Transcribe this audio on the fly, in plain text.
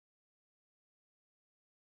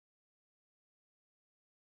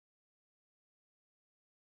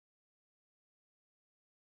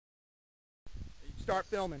Start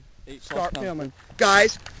filming. 8+ Start pounds. filming.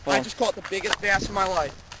 Guys, Hold I on. just caught the biggest bass in my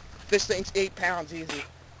life. This thing's 8 pounds easy.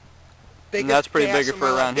 Biggest that's pretty bass big in for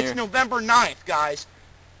my around life. here. It's November 9th, guys.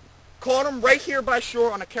 Caught him right here by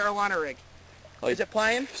shore on a Carolina rig. Like Is it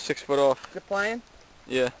playing? 6 foot off. Is it playing?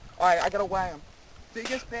 Yeah, Alright, I gotta weigh him.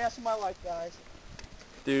 Biggest bass in my life, guys.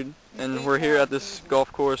 dude. He's And 8 we're here at pounds this easy.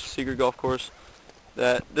 golf course, Secret Golf Course.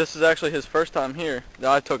 This is actually his first time here.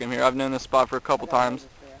 That I took him here. I've known this spot for a couple I gotta weigh times.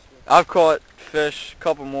 this bastard. I've caught fish, a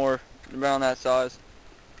couple more around that size,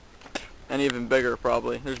 and even bigger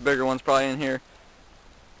probably. There's bigger ones probably in here.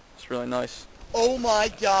 It's really nice. Oh my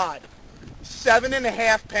god.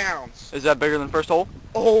 7.5 pounds. Is that bigger than first hole?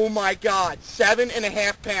 Oh my god.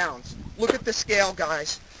 7.5 pounds. Look at the scale,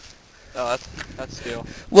 guys. Oh, that's scale.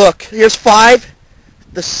 Look, here's 5,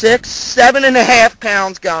 the 6, 7.5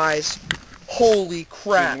 pounds, guys. Holy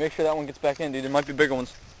crap. Dude, make sure that one gets back in, dude. There might be bigger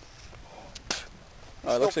ones.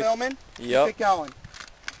 Still looks like, filming? yep. Keep it going.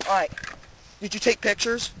 Alright. Did you take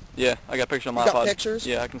pictures? Yeah, I got pictures on my You got iPod. pictures?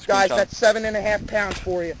 Yeah, I can screenshot. Guys, that's 7.5 pounds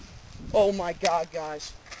for you. Oh my god,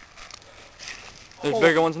 guys. There's Holy-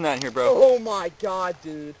 bigger ones than that in here, bro. Oh my god,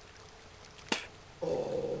 dude.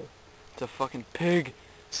 Oh. It's a fucking pig.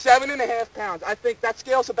 7.5 pounds. I think that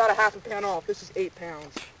scale's about a half a pound off. This is 8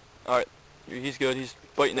 pounds. Alright, he's good. He's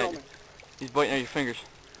biting at you. Filming. He's biting at your fingers.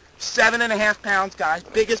 7.5 pounds, guys.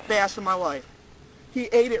 Biggest bass of my life. He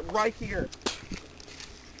ate it right here.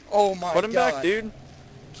 Oh my god. Put him back, dude.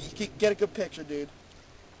 Get a good picture, dude.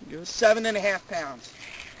 Good. 7.5 pounds.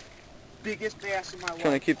 Biggest bass in my life.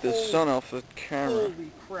 Trying to keep the Holy- sun off the camera.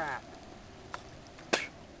 Holy crap.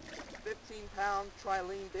 15-pound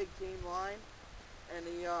Trilene big game line and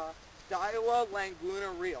the Daiwa Laguna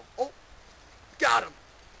reel. Oh, got him.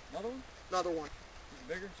 Another one? Another one.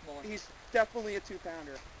 He's bigger, smaller. He's definitely a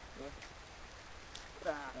 2-pounder. Really?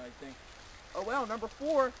 Ah. I think. Oh well, number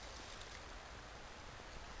 4.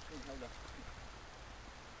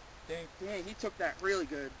 Dink, Dang, he took that really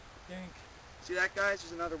good. dink. See that, guys?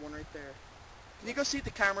 There's another one right there. Can you go see if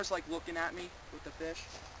the camera's like looking at me with the fish?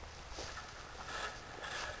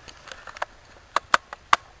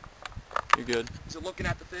 You're good. Is it looking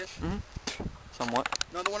at the fish? Somewhat.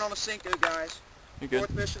 Another one on the Cinco, guys. You're good.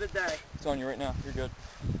 4th fish of the day. It's on you right now. You're good.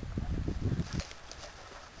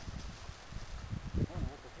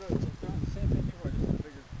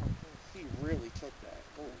 He really took that.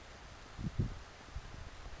 Holy.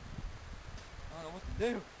 I don't know what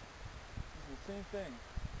to do. It's the same thing.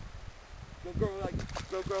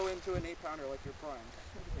 Go grow into an 8-pounder like your prime.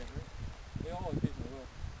 They all occasionally will.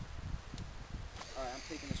 Alright, I'm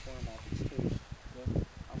taking this worm off. It's toast. Yeah.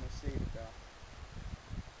 I'm gonna save it though.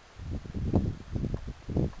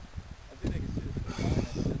 I think they can see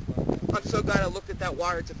this. I'm so glad I looked at that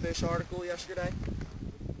Wired to Fish article yesterday.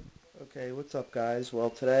 Okay, what's up, guys? Well,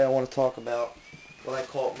 today I want to talk about what I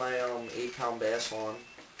caught my 8-pound bass on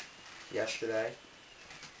yesterday.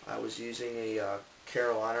 I was using a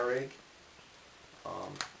Carolina rig,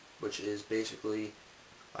 which is basically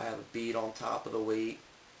I have a bead on top of the weight,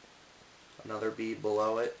 another bead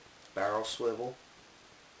below it, barrel swivel.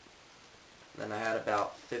 Then I had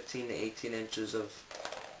about 15 to 18 inches of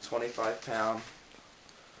 25-pound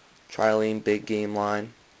Trilene big game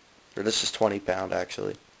line. Or this is 20-pound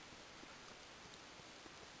actually.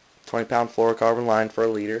 20-pound fluorocarbon line for a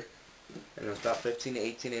leader. And it was about 15 to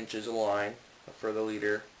 18 inches of line for the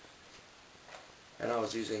leader. And I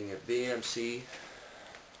was using a VMC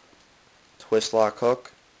twist lock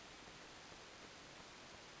hook.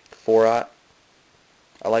 4-aught.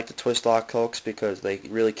 I like the twist lock hooks because they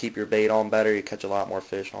really keep your bait on better. You catch a lot more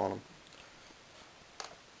fish on them.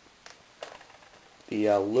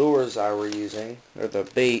 The lures I were using, or the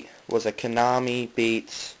bait, was a Konami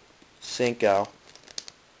Baits Cinco.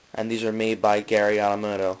 And these are made by Gary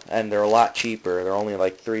Yamamoto. And they're a lot cheaper. They're only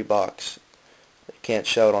like $3. I can't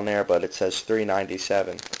show it on there, but it says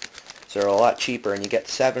 $3.97. So they're a lot cheaper, and you get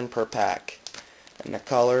 7 per pack. And the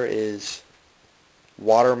color is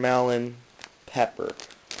watermelon pepper,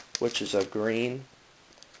 which is a green.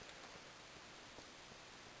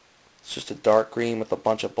 It's just a dark green with a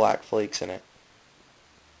bunch of black flakes in it.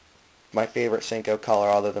 My favorite Cinco color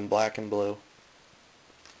other than black and blue.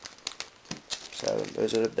 So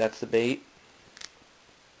that's the bait.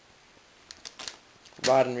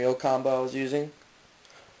 Rod and reel combo I was using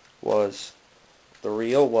was, the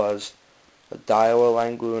reel was a Daiwa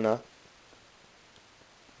Laguna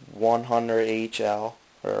 100 HL,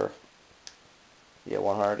 or yeah,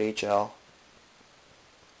 100 HL.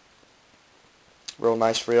 Real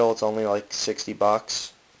nice reel. It's only like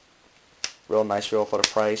 $60. Real nice reel for the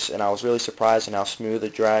price, and I was really surprised in how smooth the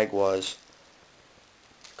drag was,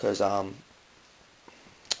 because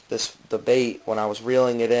the bait, when I was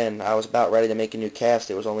reeling it in, I was about ready to make a new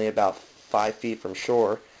cast. It was only about 5 feet from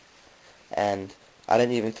shore, and I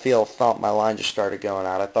didn't even feel a thump. My line just started going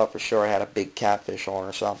out. I thought for sure I had a big catfish on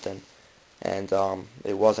or something, and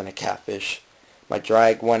it wasn't a catfish. My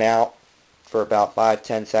drag went out for about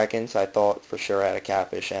 5-10 seconds. I thought for sure I had a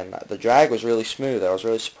catfish, and the drag was really smooth. I was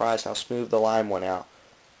really surprised how smooth the line went out.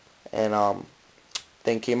 And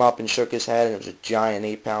thing came up and shook his head, and it was a giant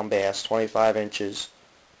 8-pound bass, 25 inches.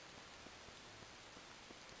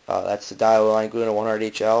 That's the Daiwa Laguna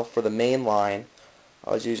 100 HL. For the main line,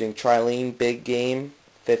 I was using Trilene Big Game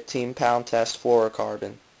 15-pound test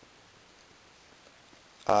fluorocarbon.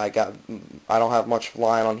 I don't have much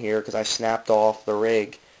line on here because I snapped off the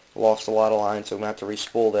rig, lost a lot of line, so I'm going to have to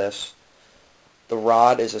respool this. The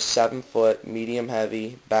rod is a 7-foot medium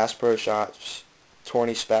heavy Bass Pro Shops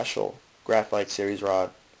Tourney Special Graphite Series rod,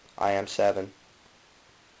 IM7.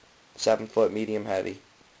 7-foot medium heavy.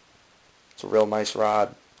 It's a real nice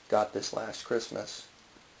rod. Got this last Christmas.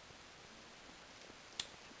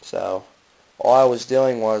 So all I was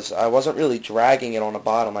doing was, I wasn't really dragging it on the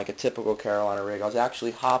bottom like a typical Carolina rig. I was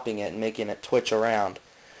actually hopping it and making it twitch around.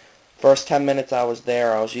 First 10 minutes I was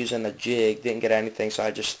there, I was using the jig, didn't get anything, so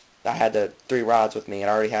I had the 3 rods with me, and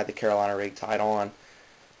I already had the Carolina rig tied on.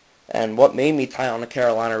 And what made me tie on the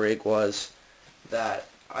Carolina rig was that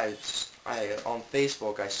I on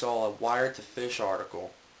Facebook I saw a Wired to Fish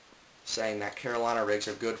article saying that Carolina rigs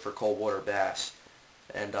are good for cold water bass.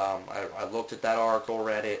 And I looked at that article,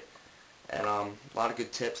 read it, and a lot of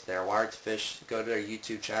good tips there. Wired to Fish, go to their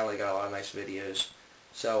YouTube channel, they got a lot of nice videos.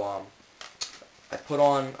 So I put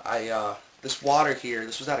on this water here.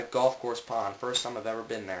 This was at a golf course pond, first time I've ever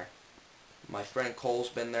been there. My friend Cole's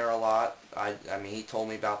been there a lot. I mean, he told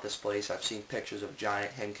me about this place. I've seen pictures of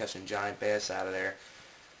him catching giant bass out of there.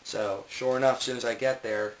 So sure enough, as soon as I get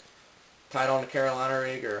there, tied on the Carolina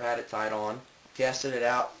rig, or had it tied on, casted it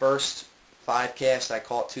out. First 5 casts I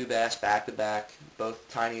caught 2 bass back to back, both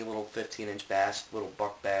tiny little 15-inch bass, little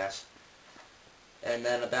buck bass. And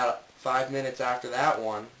then about 5 minutes after that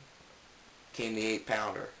one came the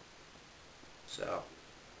 8-pounder. So,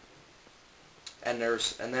 and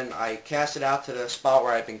then I cast it out to the spot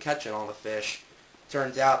where I've been catching all the fish.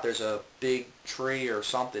 Turns out there's a big tree or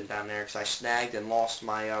something down there because I snagged and lost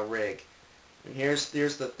my rig. And here's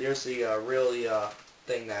the really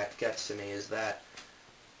thing that gets to me, is that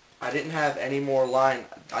I didn't have any more line.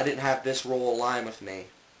 I didn't have this roll of line with me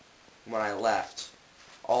when I left.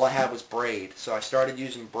 All I had was braid, so I started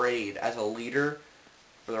using braid as a leader.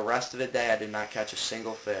 For the rest of the day, I did not catch a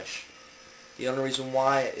single fish. The only reason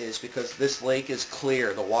why is because this lake is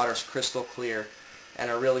clear. The water's crystal clear,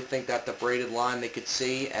 and I really think that the braided line they could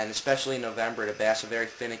see, and especially in November, the bass are very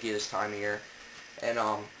finicky this time of year. And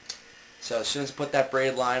so as soon as I put that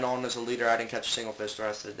braided line on as a leader, I didn't catch a single fish the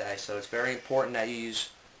rest of the day. So it's very important that you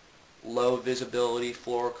use low visibility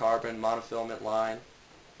fluorocarbon monofilament line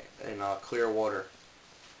in clear water.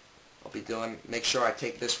 Make sure I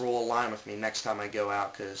take this roll of line with me next time I go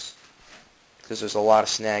out, because there's a lot of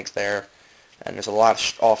snags there, and there's a lot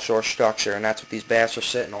of offshore structure, and that's what these bass are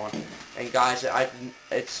sitting on. And guys,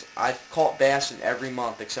 I've caught bass in every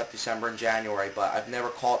month except December and January, but I've never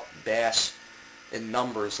caught bass in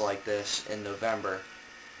numbers like this in November.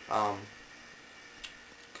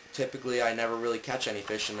 Typically, I never really catch any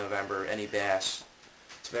fish in November, any bass.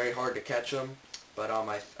 It's very hard to catch them, but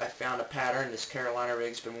I found a pattern. This Carolina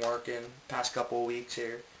rig's been working past couple of weeks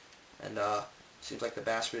here, and seems like the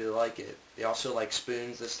bass really like it. They also like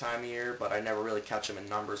spoons this time of year, but I never really catch them in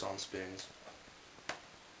numbers on spoons.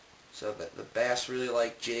 So the bass really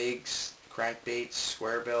like jigs, crankbaits,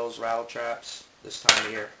 square bills, rattle traps this time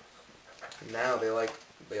of year. And now they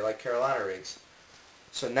like Carolina rigs.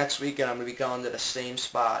 So next weekend I'm going to be going to the same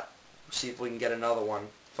spot, see if we can get another one,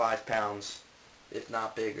 5 pounds, if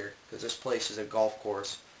not bigger, because this place is a golf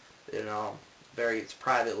course. It's a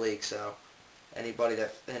private lake, so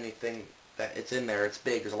anything that it's in there, it's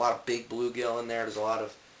big. There's a lot of big bluegill in there. There's a lot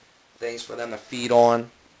of things for them to feed on.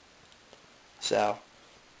 So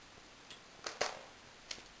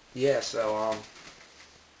yeah, so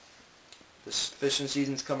this fishing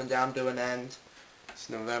season's coming down to an end. It's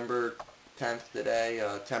November 10th today.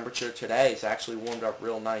 Temperature today is actually warmed up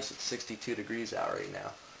real nice. It's 62 degrees out right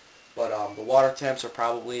now. But the water temps are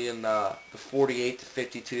probably in the 48 to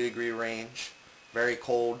 52 degree range. Very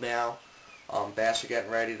cold now. Bass are getting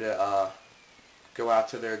ready to go out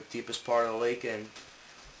to their deepest part of the lake and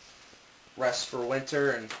rest for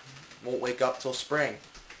winter and won't wake up till spring.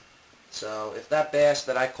 So if that bass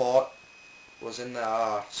that I caught was in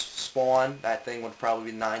the spawn, that thing would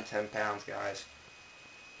probably be 9-10 pounds, guys.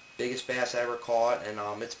 biggest bass I ever caught, and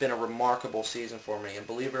it's been a remarkable season for me. And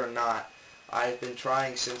believe it or not, I've been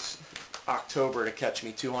trying since October to catch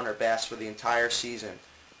me 200 bass for the entire season.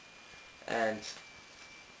 And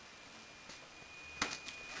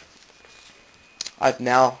I've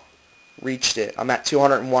now reached it. I'm at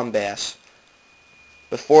 201 bass.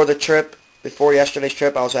 Before yesterday's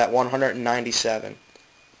trip, I was at 197.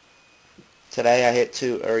 Yesterday I hit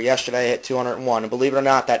 201, and believe it or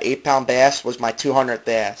not, that 8-pound bass was my 200th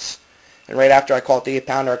bass. And right after I caught the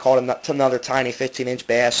 8-pounder, I caught another tiny 15-inch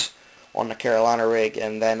bass on the Carolina rig,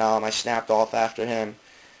 and then I snapped off after him.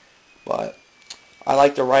 But I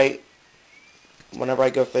like to write whenever I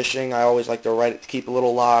go fishing. I always like to write, keep a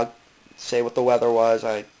little log, say what the weather was.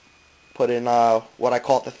 I put in what I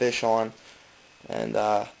caught the fish on, and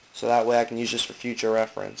so that way I can use this for future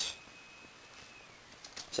reference.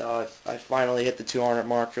 So I finally hit the 200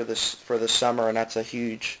 mark for this summer, and it's a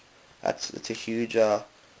huge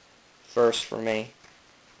first for me.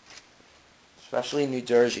 Especially in New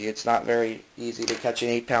Jersey, it's not very easy to catch an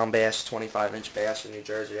 8-pound bass, 25-inch bass in New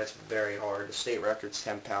Jersey. That's very hard. The state record's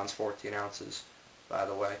 10 pounds, 14 ounces, by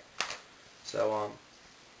the way. So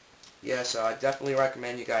yeah, so I definitely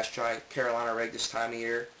recommend you guys try Carolina rig this time of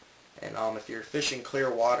year. And if you're fishing clear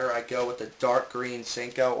water, I go with a dark green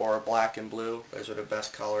Senko or a black and blue. Those are the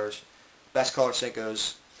best colors. Best color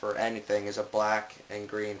Senkos for anything is a black and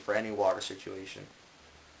green for any water situation.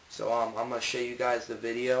 So I'm going to show you guys the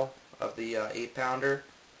video of the 8-pounder.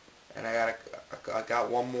 And I got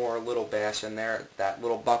one more little bass in there. That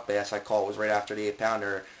little buck bass I caught was right after the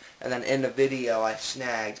 8-pounder. And then in the video I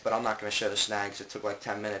snagged, but I'm not going to show the snags. It took like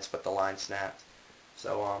 10 minutes, but the line snapped.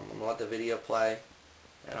 So I'm going to let the video play.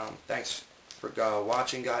 And thanks for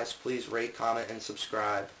watching, guys. Please rate, comment, and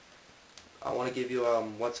subscribe. I want to give you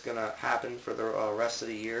what's going to happen for the rest of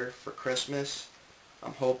the year for Christmas.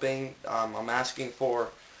 I'm hoping, I'm asking for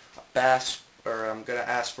a bass, or I'm going to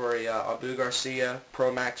ask for a Abu Garcia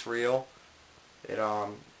Pro Max reel. It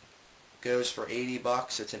goes for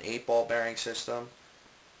 $80. It's an 8-ball bearing system.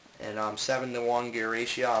 And 7-to-1 gear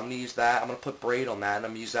ratio. I'm going to use that. I'm going to put braid on that, and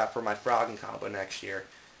I'm going to use that for my frogging combo next year.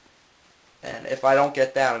 And if I don't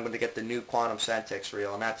get that, I'm going to get the new Quantum Centix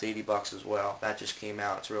reel, and that's $80 as well. That just came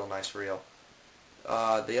out. It's a real nice reel.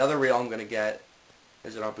 The other reel I'm going to get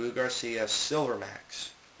is an Abu Garcia Silver Max.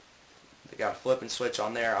 They got a flip and switch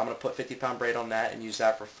on there. I'm going to put 50-pound braid on that and use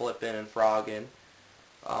that for flipping and frogging.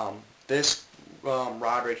 This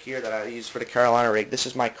rod right here that I use for the Carolina rig, this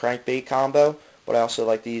is my crankbait combo, but I also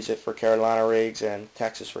like to use it for Carolina rigs and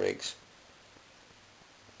Texas rigs.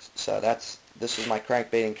 So this is my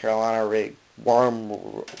crankbait and Carolina rig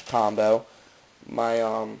worm combo.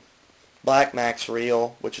 My Black Max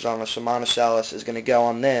reel, which is on the Shimano Celis, is going to go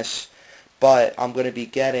on this, but I'm going to be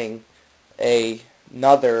getting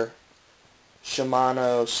another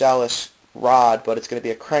Shimano Celis rod, but it's going to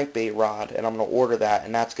be a crankbait rod, and I'm going to order that,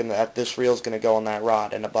 and this reel is going to go on that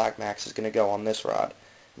rod, and the Black Max is going to go on this rod.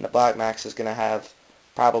 And the Black Max is going to have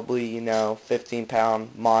probably,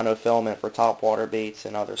 15-pound monofilament for topwater baits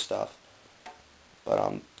and other stuff.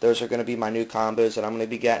 But those are going to be my new combos that I'm going to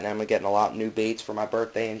be getting. I'm getting a lot of new baits for my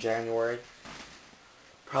birthday in January.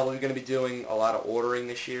 Probably going to be doing a lot of ordering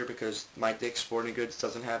this year because my Dick's Sporting Goods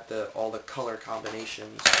doesn't have all the color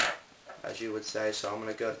combinations, as you would say. So I'm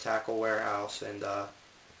going to go to Tackle Warehouse and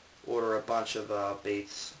order a bunch of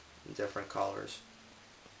baits in different colors.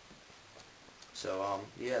 So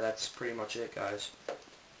yeah, that's pretty much it, guys.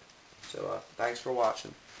 So thanks for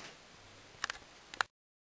watching.